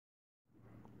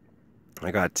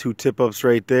I got 2 tip-ups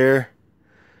right there.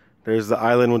 There's the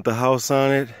island with the house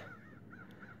on it.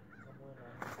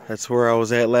 That's where I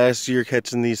was at last year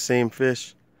catching these same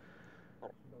fish.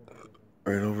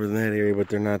 Right over in that area, but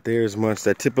they're not there as much.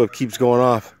 That tip-up keeps going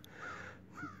off.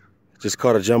 Just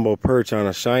caught a jumbo perch on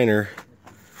a shiner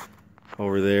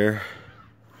over there.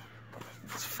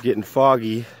 It's getting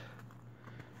foggy.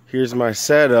 Here's my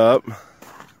setup.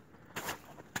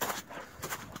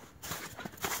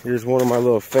 Here's one of my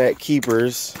little fat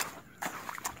keepers.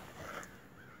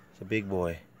 It's a big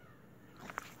boy.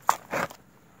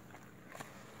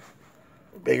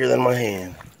 Bigger than my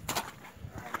hand.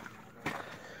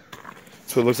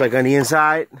 That's what it looks like on the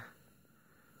inside.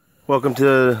 Welcome to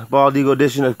the Bald Eagle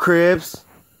edition of Cribs.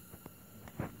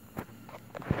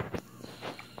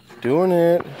 Doing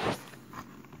it.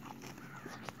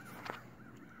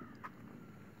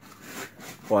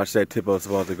 Watch that tip-up's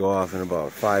about to go off in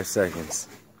about 5 seconds.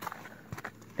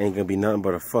 Ain't gonna be nothing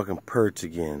but a fucking perch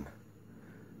again.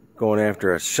 Going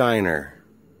after a shiner.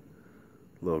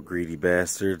 Little greedy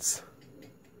bastards.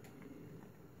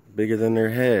 Bigger than their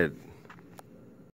head.